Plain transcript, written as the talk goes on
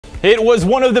It was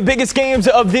one of the biggest games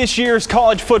of this year's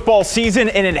college football season,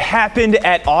 and it happened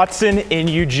at Autzen in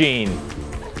Eugene.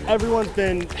 Everyone's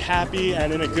been happy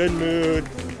and in a good mood.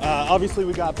 Obviously,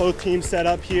 we got both teams set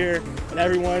up here, and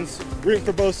everyone's rooting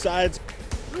for both sides.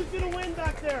 Who's gonna win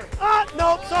back there?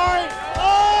 Nope, sorry.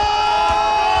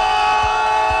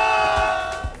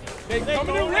 They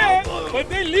coming in red, but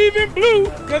they leaving blue,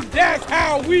 because that's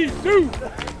how we do.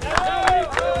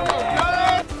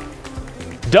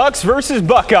 Ducks versus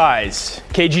Buckeyes.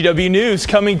 KGW News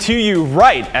coming to you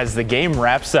right as the game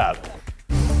wraps up.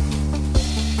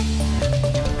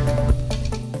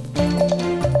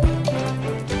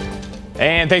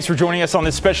 And thanks for joining us on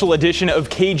this special edition of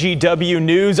KGW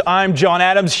News. I'm John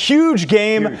Adams. Huge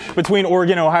game between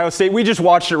Oregon and Ohio State. We just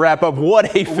watched it wrap up.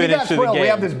 What a finish to the game. We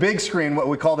have this big screen, what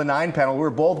we call the 9 panel. We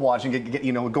were both watching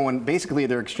it, going basically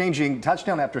they're exchanging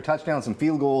touchdown after touchdown, some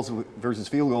field goals versus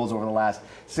field goals over the last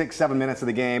 6-7 minutes of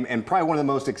the game, and probably one of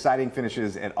the most exciting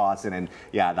finishes at Autzen. And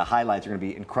yeah, the highlights are going to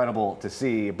be incredible to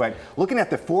see. But looking at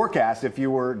the forecast, if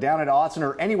you were down at Autzen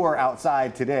or anywhere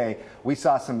outside today, we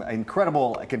saw some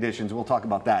incredible conditions. We'll talk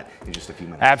about that in just a few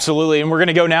minutes. Absolutely, and we're going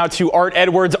to go now to Art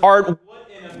Edwards. Art, what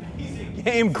an amazing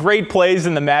game. Great plays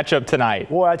in the matchup tonight.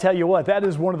 Boy, I tell you what, that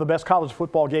is one of the best college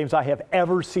football games I have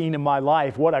ever seen in my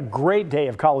life. What a great day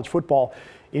of college football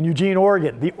in Eugene,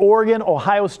 Oregon. The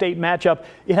Oregon-Ohio State matchup,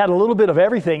 it had a little bit of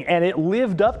everything, and it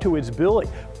lived up to its billing.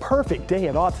 Perfect day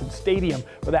at Autzen Stadium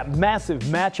for that massive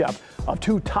matchup of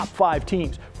two top 5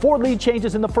 teams. 4 lead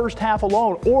changes in the first half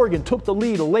alone. Oregon took the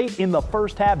lead late in the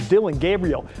first half. Dylan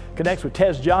Gabriel connects with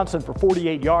Tez Johnson for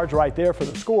 48 yards right there for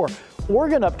the score.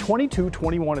 Oregon up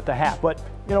 22-21 at the half, but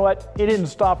you know what? It didn't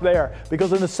stop there,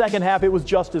 because in the second half it was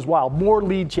just as wild. More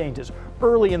lead changes.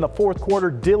 Early in the fourth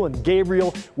quarter, Dylan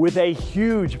Gabriel with a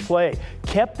huge play.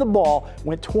 Kept the ball,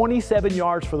 went 27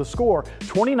 yards for the score,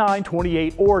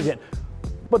 29-28 Oregon.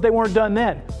 But they weren't done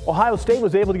then. Ohio State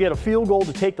was able to get a field goal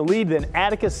to take the lead. Then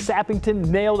Atticus Sappington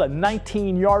nailed a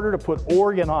 19-yarder to put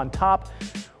Oregon on top.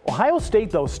 Ohio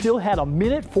State, though, still had a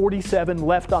minute 47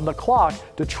 left on the clock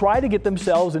to try to get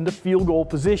themselves into field goal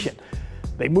position.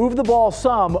 They moved the ball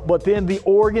some, but then the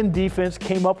Oregon defense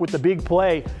came up with the big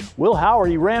play. Will Howard,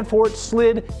 he ran for it,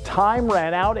 slid, time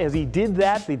ran out. As he did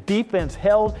that, the defense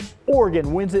held.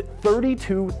 Oregon wins it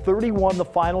 32-31, the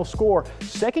final score.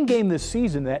 Second game this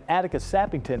season that Atticus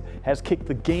Sappington has kicked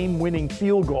the game-winning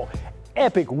field goal.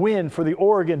 Epic win for the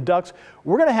Oregon Ducks.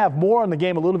 We're going to have more on the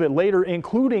game a little bit later,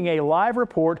 including a live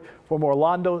report from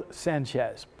Orlando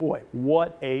Sanchez. Boy,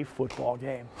 what a football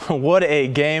game. What a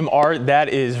game, Art. That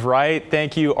is right.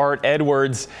 Thank you, Art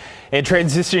Edwards. And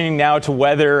transitioning now to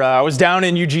weather, I was down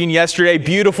in Eugene yesterday.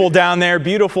 Beautiful down there.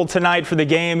 Beautiful tonight for the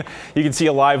game. You can see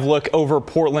a live look over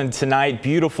Portland tonight.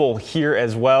 Beautiful here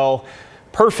as well.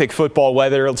 Perfect football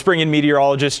weather. Let's bring in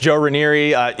meteorologist Joe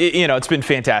Ranieri. It's been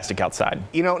fantastic outside.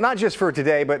 Not just for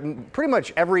today, but pretty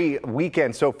much every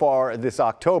weekend so far this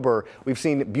October, we've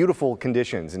seen beautiful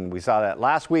conditions. And we saw that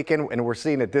last weekend, and we're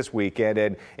seeing it this weekend.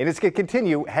 And it's going to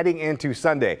continue heading into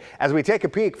Sunday. As we take a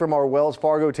peek from our Wells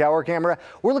Fargo tower camera,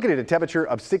 we're looking at a temperature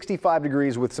of 65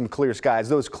 degrees with some clear skies.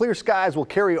 Those clear skies will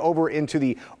carry over into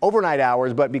the overnight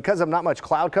hours, but because of not much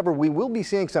cloud cover, we will be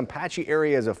seeing some patchy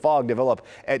areas of fog develop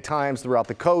at times throughout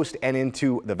the coast and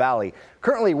into the valley.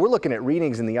 Currently, we're looking at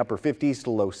readings in the upper 50s to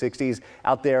low 60s.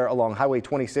 Out there along Highway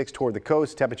 26 toward the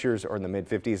coast, temperatures are in the mid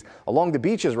 50s. Along the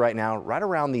beaches right now, right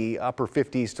around the upper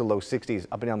 50s to low 60s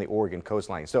up and down the Oregon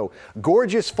coastline. So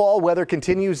gorgeous fall weather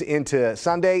continues into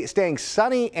Sunday, staying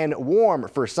sunny and warm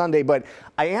for Sunday, but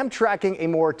I am tracking a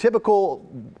more typical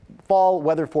fall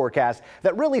weather forecast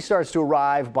that really starts to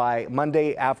arrive by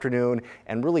Monday afternoon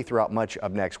and really throughout much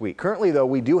of next week. Currently, though,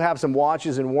 we do have some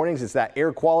watches and warnings. It's that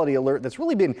air quality alert that's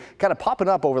really been kind of popping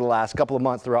up over the last couple of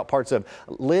months throughout parts of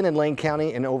Lynn and Lane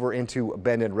County and over into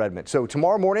Bend and Redmond. So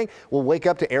tomorrow morning, we'll wake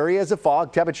up to areas of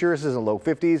fog. Temperatures is in the low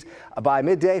 50s. By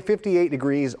midday, 58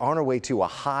 degrees on our way to a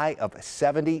high of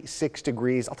 76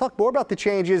 degrees. I'll talk more about the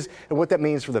changes and what that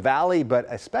means for the valley, but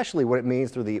especially what it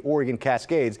means through the Oregon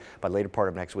Cascades by later part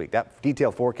of next week. That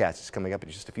detailed forecast is coming up in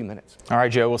just a few minutes. All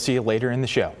right, Joe, we'll see you later in the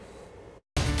show.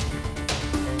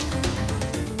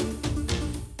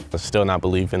 I'm still not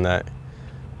believing that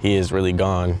he is really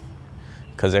gone,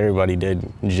 because everybody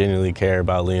did genuinely care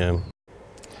about Liam.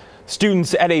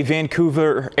 Students at a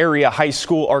Vancouver area high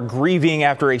school are grieving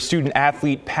after a student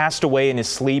athlete passed away in his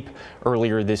sleep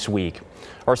earlier this week.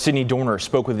 Our Sydney Dorner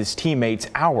spoke with his teammates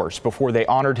hours before they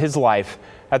honored his life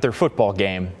at their football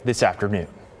game this afternoon.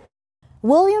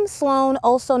 William Sloan,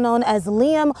 also known as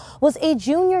Liam, was a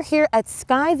junior here at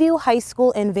Skyview High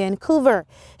School in Vancouver.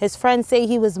 His friends say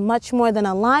he was much more than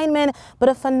a lineman, but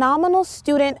a phenomenal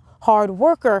student, hard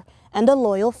worker, and a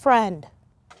loyal friend.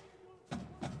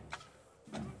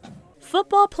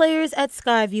 Football players at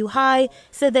Skyview High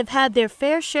said they've had their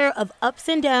fair share of ups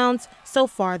and downs so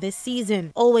far this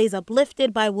season, always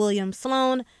uplifted by William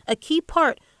Sloan, a key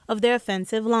part of their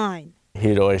offensive line.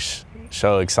 He'd always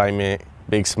show excitement,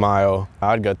 big smile.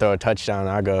 I'd go throw a touchdown,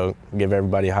 I'd go give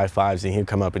everybody high fives, and he'd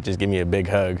come up and just give me a big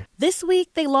hug. This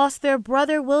week, they lost their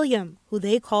brother William, who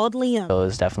they called Liam. It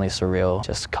was definitely surreal,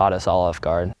 just caught us all off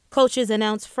guard. Coaches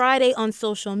announced Friday on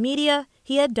social media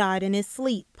he had died in his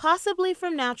sleep, possibly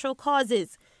from natural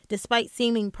causes, despite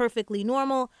seeming perfectly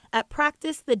normal at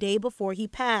practice the day before he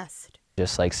passed.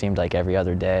 Just seemed like every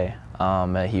other day.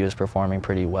 He was performing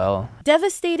pretty well.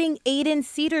 Devastating Aiden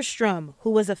Cedarstrom, who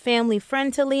was a family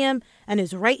friend to Liam and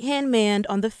his right-hand man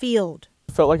on the field.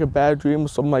 It felt like a bad dream or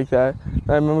something like that. And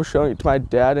I remember showing it to my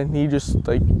dad, and he just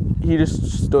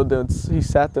stood there and he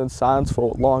sat there in silence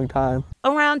for a long time.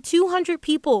 Around 200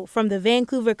 people from the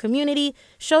Vancouver community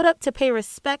showed up to pay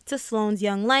respect to Sloan's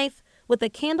young life with a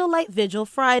candlelight vigil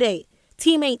Friday.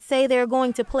 Teammates say they're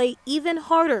going to play even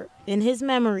harder in his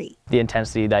memory. The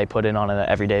intensity that he put in on an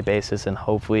everyday basis, and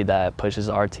hopefully that pushes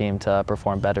our team to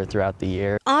perform better throughout the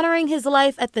year. Honoring his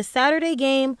life at the Saturday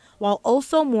game while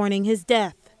also mourning his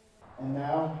death. And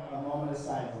now, a moment of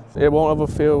silence. It won't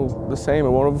ever feel the same. It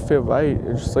won't ever feel right.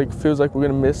 It just feels like we're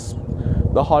going to miss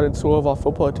the heart and soul of our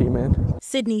football team, man.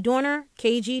 Sydney Dorner,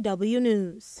 KGW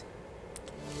News.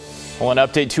 Well, an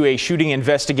update to a shooting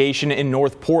investigation in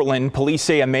North Portland. Police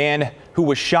say a man who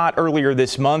was shot earlier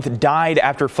this month died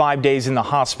after 5 days in the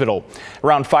hospital.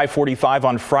 Around 5:45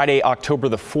 on Friday, October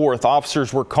the 4th,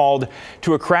 officers were called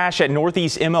to a crash at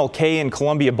Northeast MLK and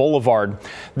Columbia Boulevard.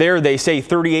 There, they say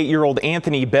 38-year-old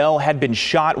Anthony Bell had been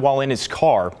shot while in his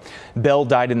car. Bell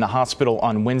died in the hospital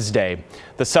on Wednesday.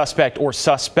 The suspect or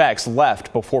suspects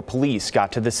left before police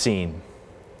got to the scene.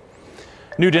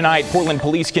 New tonight, Portland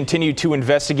police continue to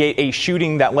investigate a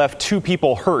shooting that left 2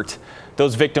 people hurt.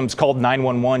 Those victims called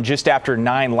 911 just after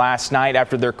 9 last night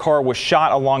after their car was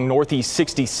shot along Northeast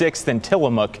 66th and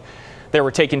Tillamook. They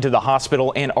were taken to the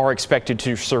hospital and are expected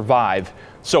to survive.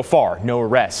 So far, no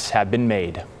arrests have been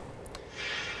made.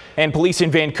 And police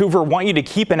in Vancouver want you to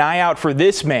keep an eye out for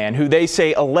this man who they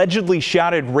say allegedly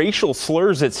shouted racial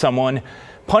slurs at someone,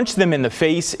 punched them in the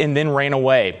face, and then ran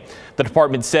away. The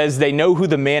department says they know who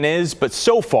the man is, but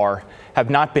so far have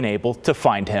not been able to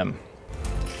find him.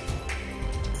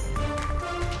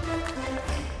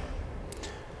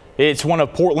 It's one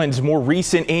of Portland's more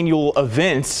recent annual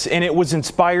events, and it was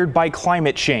inspired by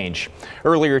climate change.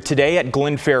 Earlier today at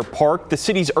Glenfair Park, the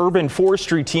city's urban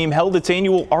forestry team held its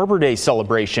annual Arbor Day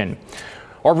celebration.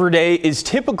 Arbor Day is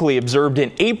typically observed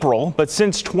in April, but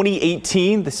since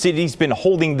 2018, the city's been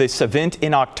holding this event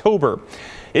in October.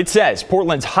 It says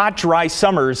Portland's hot, dry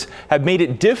summers have made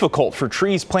it difficult for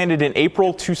trees planted in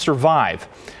April to survive.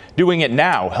 Doing it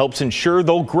now helps ensure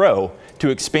they'll grow to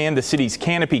expand the city's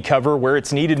canopy cover where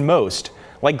it's needed most,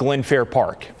 like Glenfair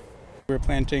Park. We're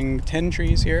planting 10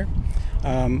 trees here,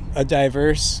 a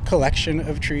diverse collection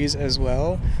of trees as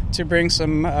well, to bring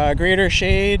some greater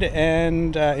shade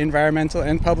and environmental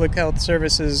and public health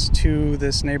services to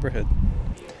this neighborhood.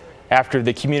 After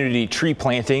the community tree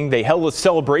planting, they held a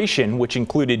celebration which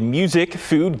included music,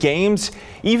 food, games,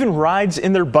 even rides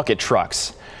in their bucket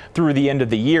trucks. Through the end of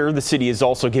the year, the city is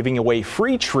also giving away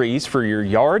free trees for your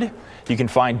yard. You can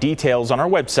find details on our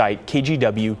website,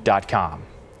 kgw.com.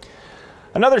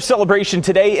 Another celebration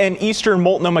today in eastern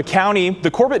Multnomah County.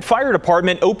 The Corbett Fire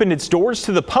Department opened its doors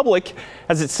to the public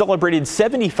as it celebrated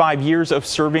 75 years of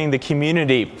serving the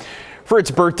community. For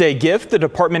its birthday gift, the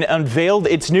department unveiled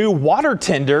its new water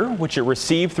tender, which it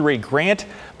received through a grant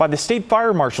by the State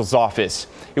Fire Marshal's Office.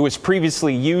 It was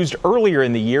previously used earlier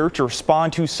in the year to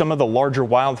respond to some of the larger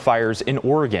wildfires in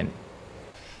Oregon.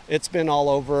 It's been all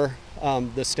over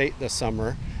the state this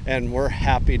summer, and we're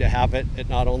happy to have it. It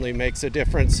not only makes a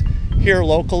difference here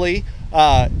locally,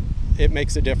 it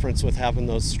makes a difference with having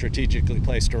those strategically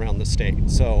placed around the state.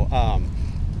 So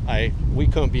we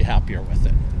couldn't be happier with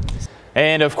it.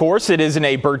 And of course, it isn't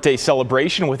a birthday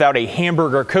celebration without a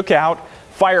hamburger cookout,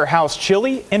 firehouse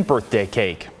chili, and birthday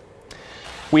cake.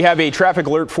 We have a traffic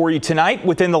alert for you tonight.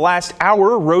 Within the last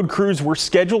hour, road crews were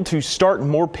scheduled to start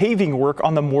more paving work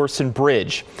on the Morrison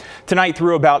Bridge. Tonight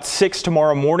through about 6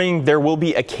 tomorrow morning, there will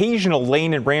be occasional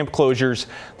lane and ramp closures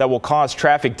that will cause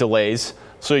traffic delays.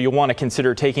 So you'll want to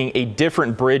consider taking a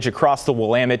different bridge across the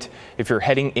Willamette if you're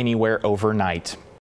heading anywhere overnight.